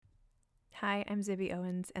Hi, I'm Zibby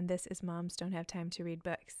Owens, and this is Moms Don't Have Time to Read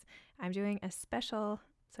Books. I'm doing a special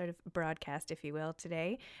sort of broadcast, if you will,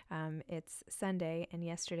 today. It's Sunday, and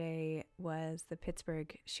yesterday was the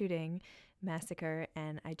Pittsburgh shooting massacre,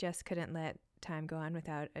 and I just couldn't let time go on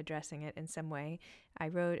without addressing it in some way. I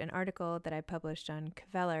wrote an article that I published on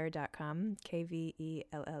Kveller.com,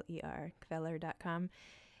 Kveller, Kveller.com,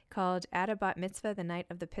 called At a Bat Mitzvah the Night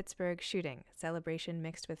of the Pittsburgh Shooting, Celebration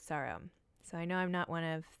Mixed with Sorrow. So I know I'm not one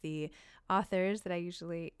of the authors that I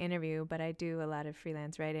usually interview, but I do a lot of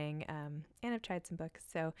freelance writing, and I've tried some books.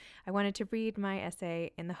 So I wanted to read my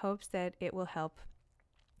essay in the hopes that it will help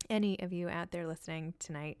any of you out there listening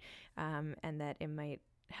tonight, and that it might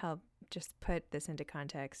help just put this into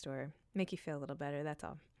context or make you feel a little better, that's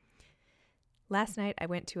all. Last night I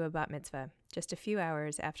went to a bat mitzvah, just a few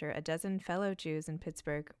hours after a dozen fellow Jews in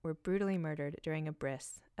Pittsburgh were brutally murdered during a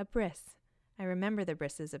bris. A bris. I remember the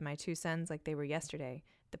brises of my two sons like they were yesterday,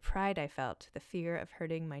 the pride I felt, the fear of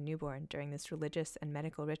hurting my newborn during this religious and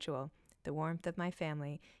medical ritual, the warmth of my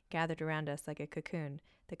family gathered around us like a cocoon,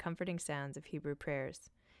 the comforting sounds of Hebrew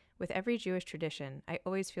prayers. With every Jewish tradition, I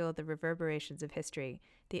always feel the reverberations of history,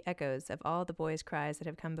 the echoes of all the boys' cries that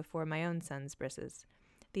have come before my own son's brises.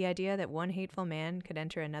 The idea that one hateful man could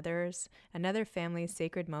enter another family's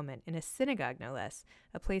sacred moment, in a synagogue no less,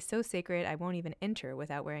 a place so sacred I won't even enter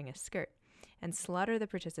without wearing a skirt, and slaughter the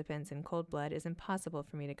participants in cold blood is impossible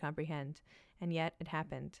for me to comprehend, and yet it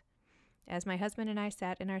happened. As my husband and I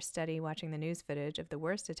sat in our study watching the news footage of the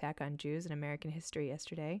worst attack on Jews in American history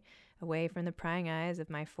yesterday, away from the prying eyes of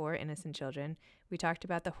my 4 innocent children, we talked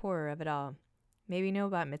about the horror of it all. Maybe no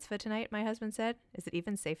bat mitzvah tonight, my husband said. Is it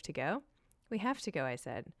even safe to go? We have to go, I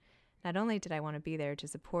said. Not only did I want to be there to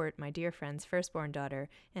support my dear friend's firstborn daughter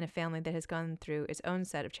in a family that has gone through its own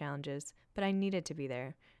set of challenges, but I needed to be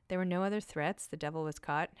there. There were no other threats. The devil was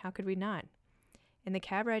caught. How could we not? In the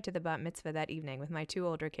cab ride to the bat mitzvah that evening with my 2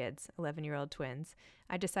 older kids, 11-year-old twins,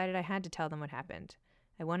 I decided I had to tell them what happened.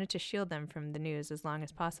 I wanted to shield them from the news as long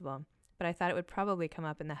as possible, but I thought it would probably come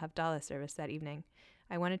up in the Havdalah service that evening.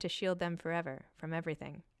 I wanted to shield them forever, from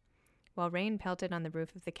everything. While rain pelted on the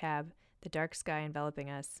roof of the cab, the dark sky enveloping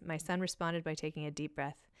us, my son responded by taking a deep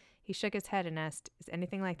breath. He shook his head and asked, "Is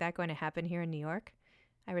anything like that going to happen here in New York?"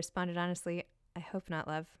 I responded honestly, "I hope not,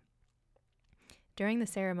 love." During the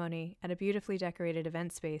ceremony, at a beautifully decorated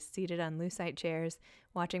event space seated on lucite chairs,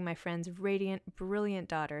 watching my friend's radiant, brilliant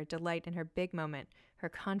daughter delight in her big moment, her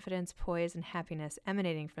confidence, poise, and happiness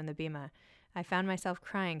emanating from the bima, I found myself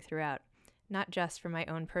crying throughout. Not just for my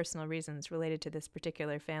own personal reasons related to this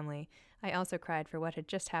particular family, I also cried for what had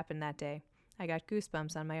just happened that day. I got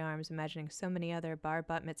goosebumps on my arms imagining so many other bar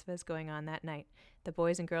bat mitzvahs going on that night, the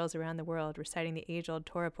boys and girls around the world reciting the age-old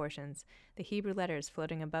Torah portions, the Hebrew letters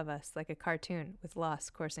floating above us like a cartoon with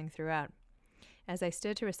loss coursing throughout. As I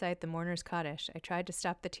stood to recite the mourner's Kaddish, I tried to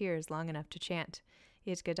stop the tears long enough to chant,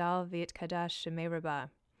 Yit Gadal V'Yit Kadash Shemei Rabbah.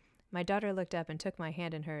 My daughter looked up and took my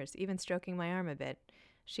hand in hers, even stroking my arm a bit.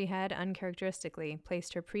 She had, uncharacteristically,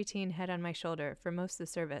 placed her preteen head on my shoulder for most of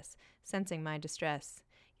the service, sensing my distress.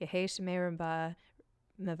 Yehei Shemei Rabbah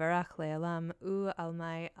Mevarach Le'alam U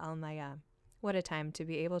Almai Almaya. What a time to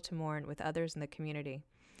be able to mourn with others in the community.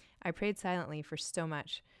 I prayed silently for so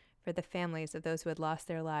much, for the families of those who had lost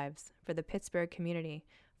their lives, for the Pittsburgh community,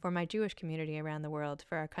 for my Jewish community around the world,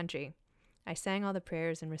 for our country. I sang all the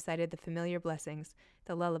prayers and recited the familiar blessings,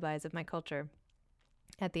 the lullabies of my culture.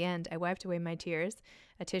 At the end, I wiped away my tears,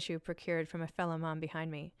 a tissue procured from a fellow mom behind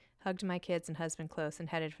me, hugged my kids and husband close, and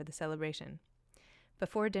headed for the celebration.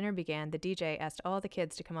 Before dinner began, the DJ asked all the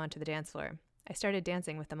kids to come onto the dance floor. I started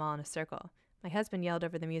dancing with them all in a circle. My husband yelled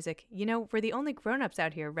over the music, "You know, we're the only grown-ups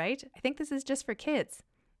out here, right? I think this is just for kids."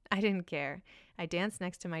 I didn't care. I danced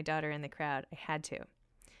next to my daughter in the crowd. I had to.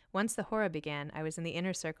 Once the hora began, I was in the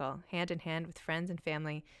inner circle, hand in hand with friends and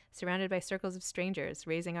family, surrounded by circles of strangers,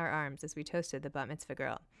 raising our arms as we toasted the bat mitzvah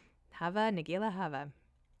girl. Hava Nagila Hava.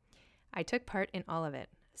 I took part in all of it,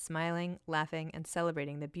 smiling, laughing, and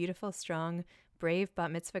celebrating the beautiful, strong, brave bat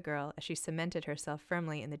mitzvah girl as she cemented herself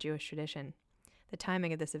firmly in the Jewish tradition. The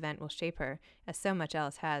timing of this event will shape her, as so much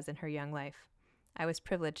else has in her young life. I was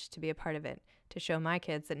privileged to be a part of it, to show my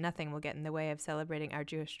kids that nothing will get in the way of celebrating our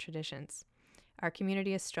Jewish traditions. Our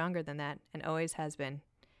community is stronger than that, and always has been.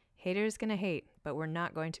 Haters gonna hate, but we're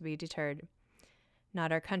not going to be deterred.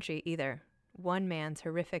 Not our country either. One man's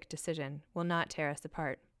horrific decision will not tear us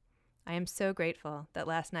apart. I am so grateful that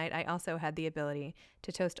last night I also had the ability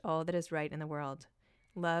to toast all that is right in the world.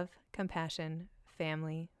 Love, compassion,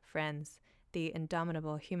 family, friends, the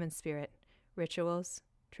indomitable human spirit, rituals,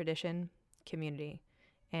 tradition, community,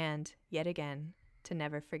 and, yet again, to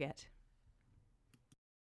never forget.